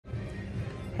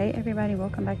Hey everybody,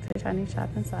 welcome back to Shanice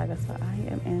Shopping Saga. So I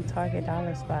am in Target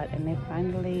Dollar Spot and they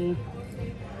finally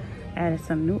added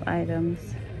some new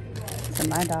items to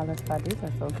my dollar spot. These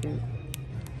are so cute.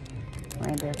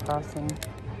 Reindeer crossing,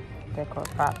 decor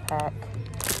prop pack,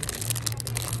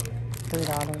 $3.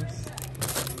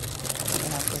 They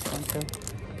have this one too.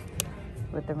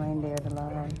 With the reindeer,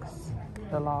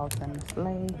 the logs and the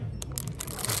sleigh. And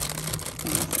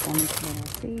it's the only thing I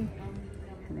see.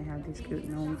 And they have these cute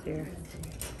gnomes here.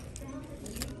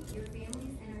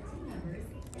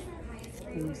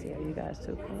 Let me see, are you guys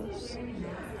too close?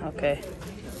 Okay.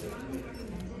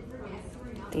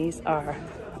 These are,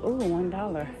 ooh,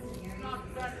 $1.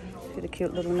 See the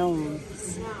cute little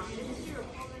gnomes.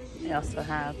 They also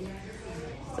have,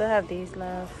 still have these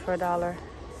left for $1.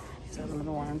 These are the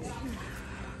little ones.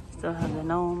 Still have the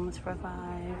gnomes for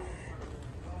 $5.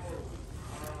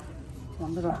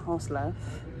 One little house left.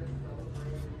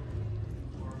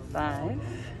 $5.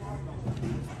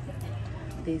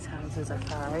 These houses are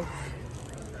 $5.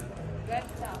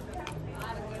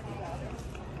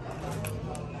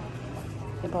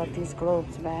 They bought these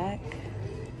globes back.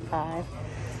 $5.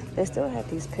 They still have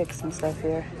these picks and stuff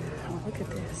here. Oh, look at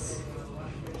this.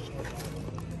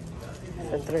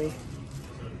 For $3.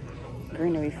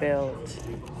 Greenery field.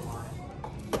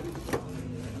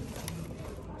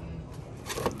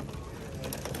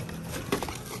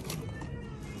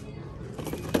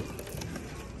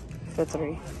 For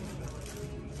 $3.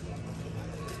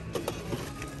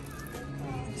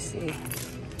 Let's see.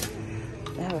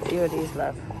 I have a few of these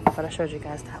left, but I showed you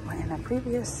guys that one in a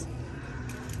previous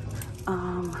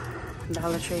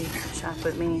Dollar Tree shop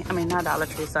with me. I mean, not Dollar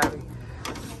Tree, sorry.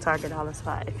 Target Dollar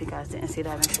Spot. If you guys didn't see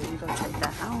that, make sure you go check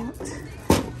that out.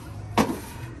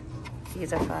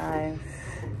 These are $5.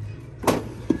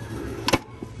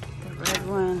 The red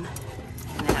one,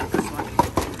 and they have this one.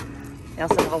 They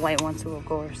also have a white one too, of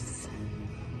course.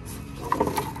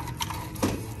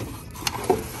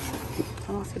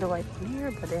 I don't see the white one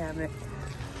here, but they have it.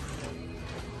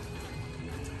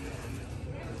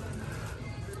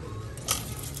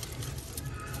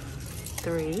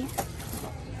 $3.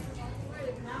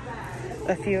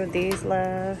 A few of these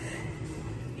left.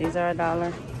 These are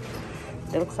 $1.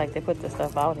 It looks like they put the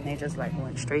stuff out and they just like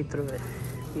went straight through it.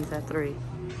 These are $3.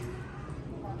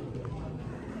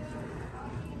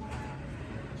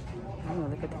 Oh,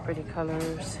 look at the pretty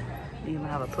colors. You even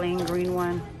have a plain green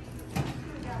one.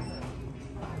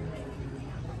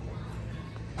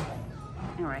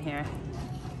 And right here.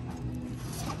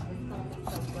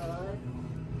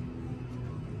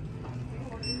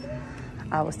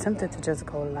 I was tempted to just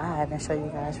go live and show you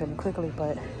guys really quickly,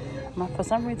 but for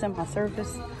some reason my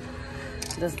service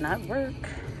does not work.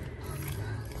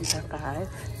 These are $5.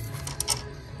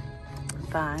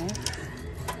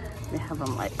 They have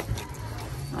them like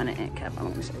on an end cap.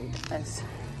 I'm gonna show you guys.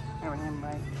 I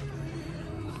remember.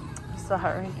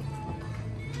 Sorry.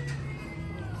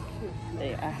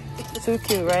 They are too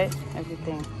cute, right?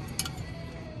 Everything.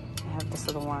 I have this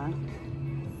little one.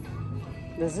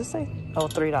 Does this say? Oh,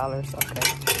 $3. Okay.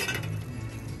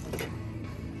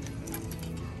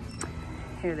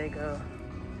 Here they go.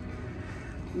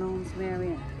 Gnomes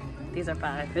Marion. These are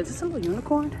 $5. Is this a little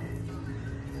unicorn?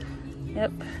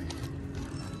 Yep.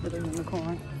 Little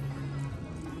unicorn.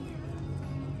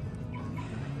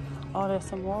 Oh, there's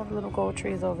some more little gold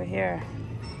trees over here.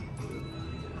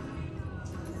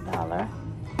 $1.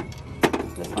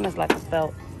 This one is like a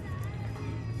felt.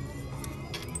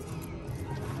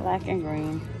 Black and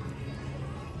green.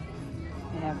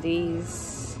 We have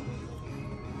these.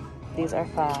 These are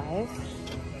 $5.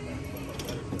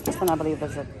 This one I believe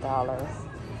is $1.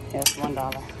 Yes,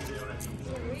 $1.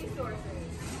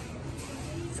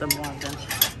 Some more of them.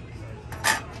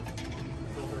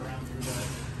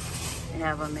 We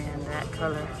have them in that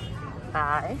color.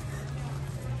 $5.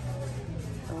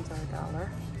 Those are $1.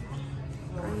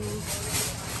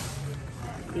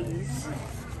 These.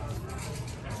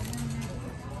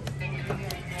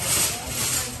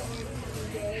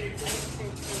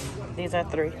 These are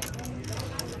 $3.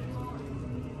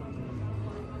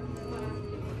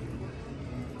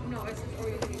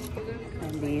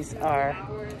 And these are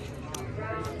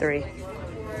 $3.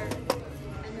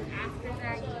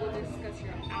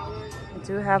 I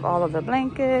do have all of the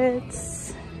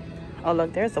blankets. Oh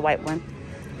look, there's the white one.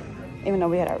 Even though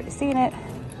we had already seen it.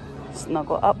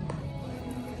 Snuggle up.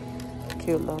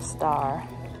 Cute little star.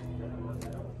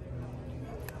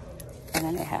 And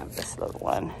then they have this little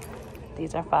one.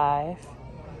 These are $5.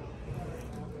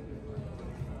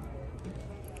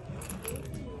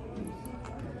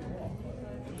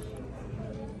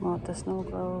 More of the snow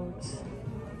globes.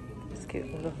 This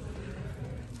cute little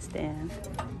stand.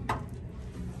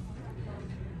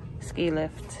 ski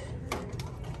lift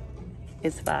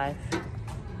is $5.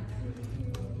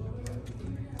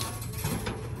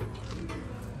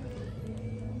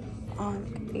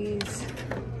 These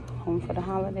home for the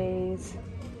holidays.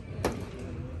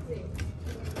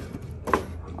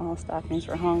 All stockings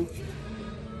for home.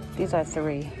 These are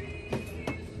 $3.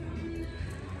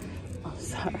 Oh,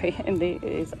 sorry. And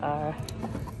these are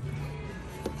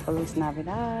Feliz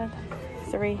Navidad,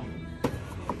 $3.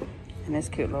 And this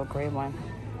cute little gray one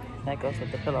that goes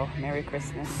with the pillow, Merry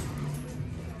Christmas,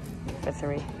 for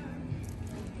 $3.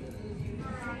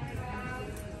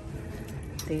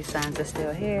 These signs are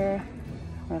still here.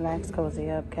 Relax, cozy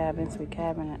up, cabin, sweet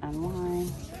cabin, and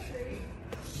unwind,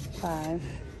 $5.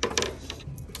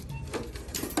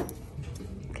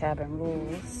 Cabin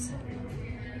rules.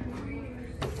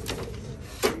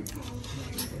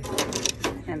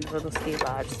 And the little ski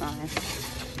lodge sign.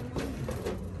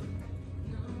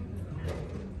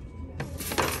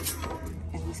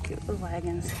 And these cute little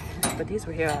wagons. But these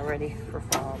were here already for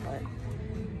fall, but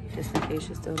just in case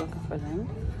you're still looking for them.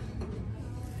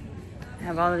 I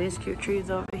have all of these cute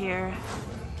trees over here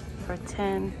for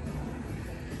 $10.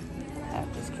 I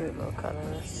have these cute little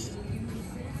colors.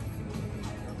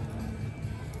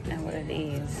 And what are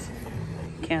these?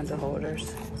 Candle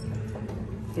holders.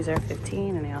 These are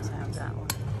 $15, and they also have that one.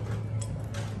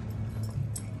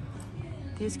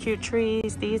 These cute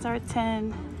trees, these are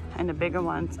 $10, and the bigger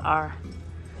ones are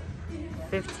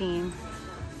 $15.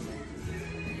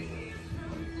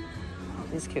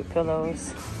 These cute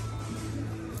pillows,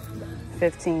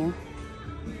 $15.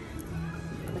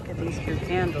 Look at these cute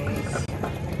candles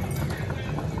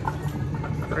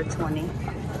for $20,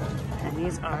 and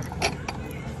these are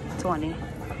 $20.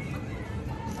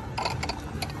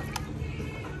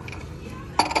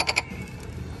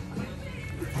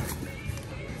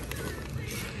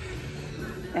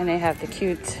 And they have the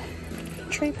cute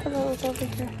tree pillows over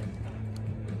here.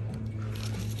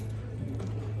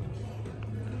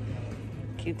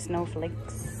 Cute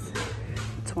snowflakes,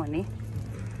 $20.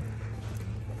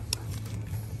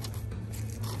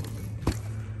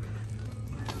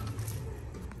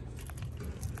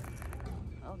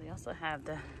 Oh, they also have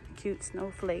the cute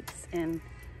snowflakes in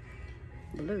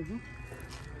blue.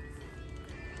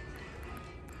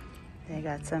 They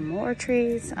got some more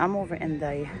trees. I'm over in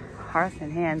the hearth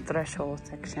and hand threshold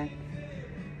section.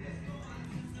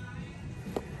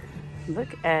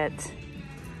 Look at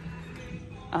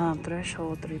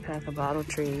threshold 3-pack of bottle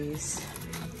trees.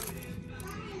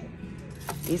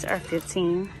 These are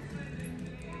 $15.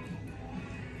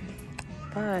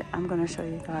 But I'm gonna show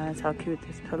you guys how cute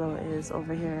this pillow is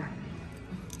over here.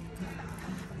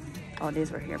 Oh,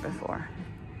 these were here before.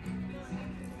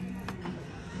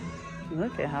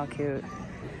 Look at how cute.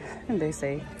 And they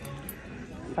say,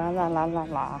 fa la la la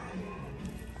la.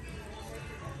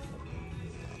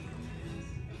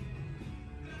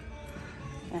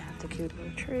 I have the cute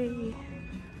little tree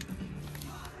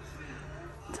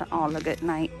to all a good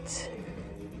night.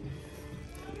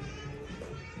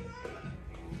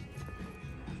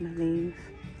 I'm gonna leave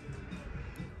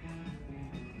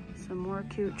some more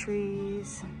cute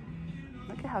trees.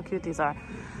 Look at how cute these are.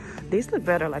 These look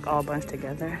better like all bunched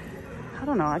together. I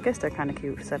don't know, I guess they're kind of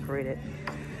cute separated.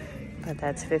 But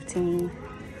that's $15.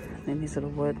 And these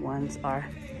little wood ones are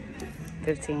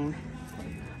 $15.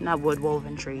 Not wood,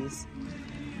 woven trees.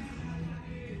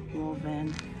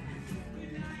 Woven.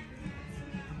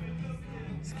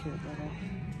 It's cute little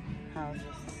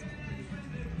houses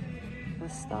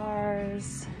with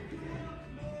stars.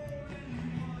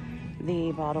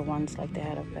 The bottle ones like they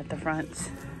had up at the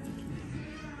front.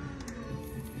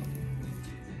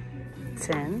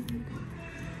 $10.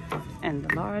 And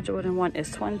the large wooden one is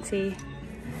 $20,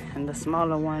 and the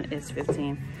smaller one is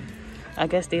 $15. I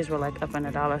guess these were like up in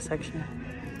the dollar section.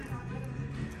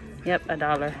 Yep,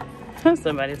 $1.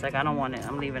 Somebody's like, I don't want it,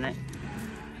 I'm leaving it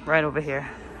right over here.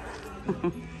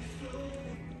 Some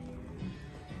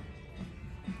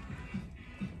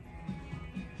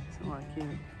more cute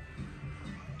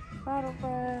bottle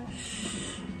brush.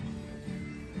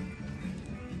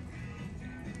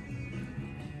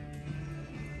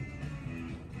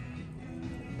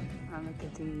 Look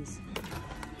at these.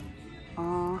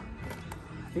 Aw,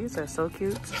 these are so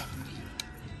cute.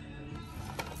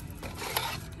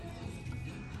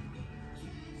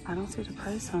 I don't see the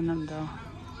price on them though.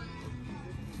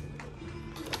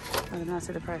 I did not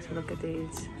see the price, but look at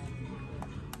these.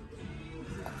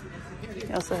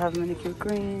 They also have mini cute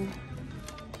green.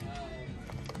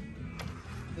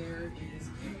 There is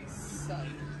sun.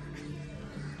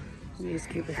 These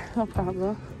cute, no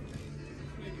problem.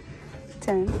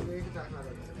 10.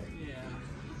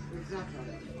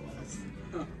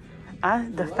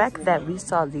 The fact that we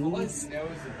saw these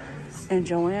in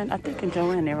Joann, I think in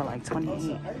Joann they were like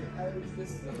 28.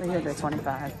 But here they're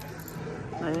 25.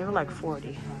 No, they were like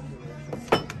 40.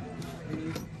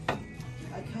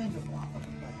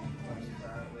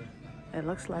 It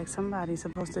looks like somebody's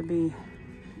supposed to be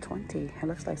 20. It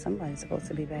looks like somebody's supposed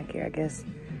to be back here, I guess,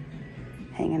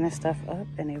 hanging this stuff up.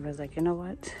 And he was like, you know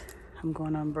what? I'm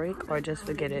going on break or just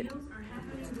forget it.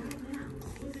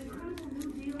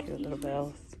 Cute little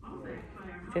bells.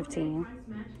 15.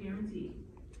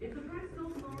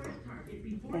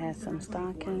 It has some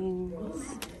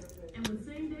stockings.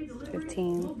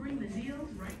 15.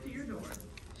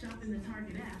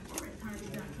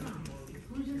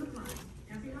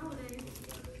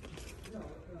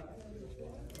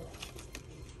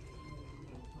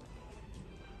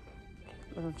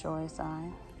 Little joy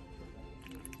sign.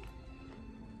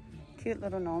 Cute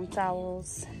little gnome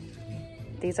towels.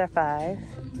 These are $5.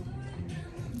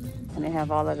 And they have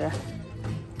all of the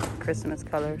Christmas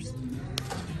colors.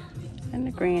 And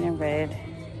the green and red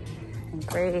and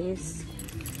grays.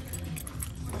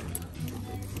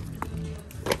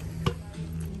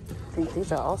 I think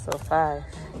these are also $5. Are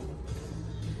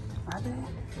they?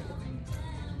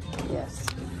 Yes.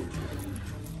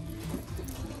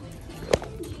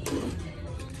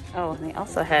 Oh, and they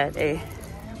also had a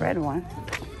red one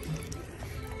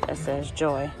that says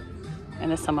joy. And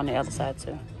there's some on the other side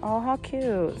too. Oh, how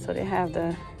cute. So they have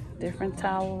the different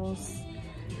towels.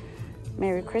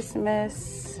 Merry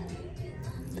Christmas.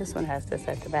 This one has this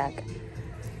at the back.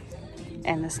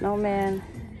 And the snowman.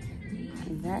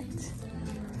 And that.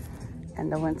 And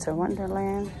the Winter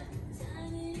Wonderland.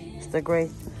 It's the gray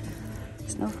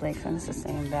snowflakes, and it's the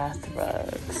same bath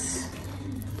rugs.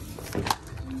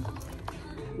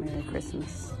 Merry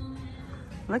Christmas.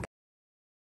 Look.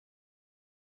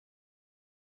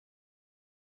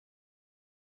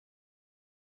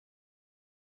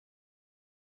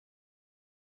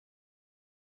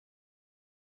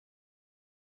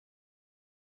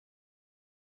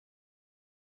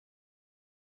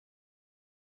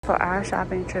 For our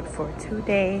shopping trip for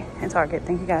today in Target.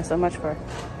 Thank you guys so much for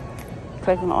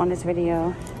clicking on this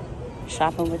video,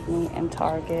 shopping with me in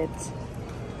Target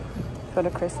for the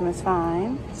Christmas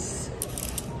finds.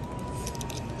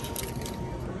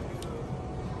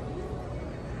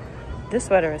 This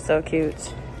sweater is so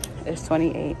cute. It's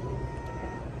 $28.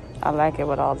 I like it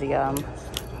with all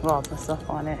the stuff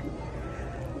on it.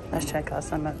 Let's check out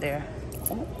some of their.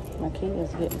 Oh, my key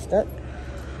is getting stuck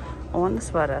on the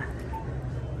sweater.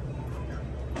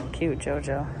 Cute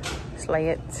JoJo. Slay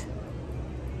it.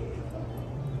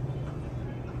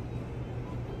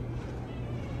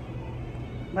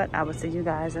 But I will see you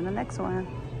guys in the next one.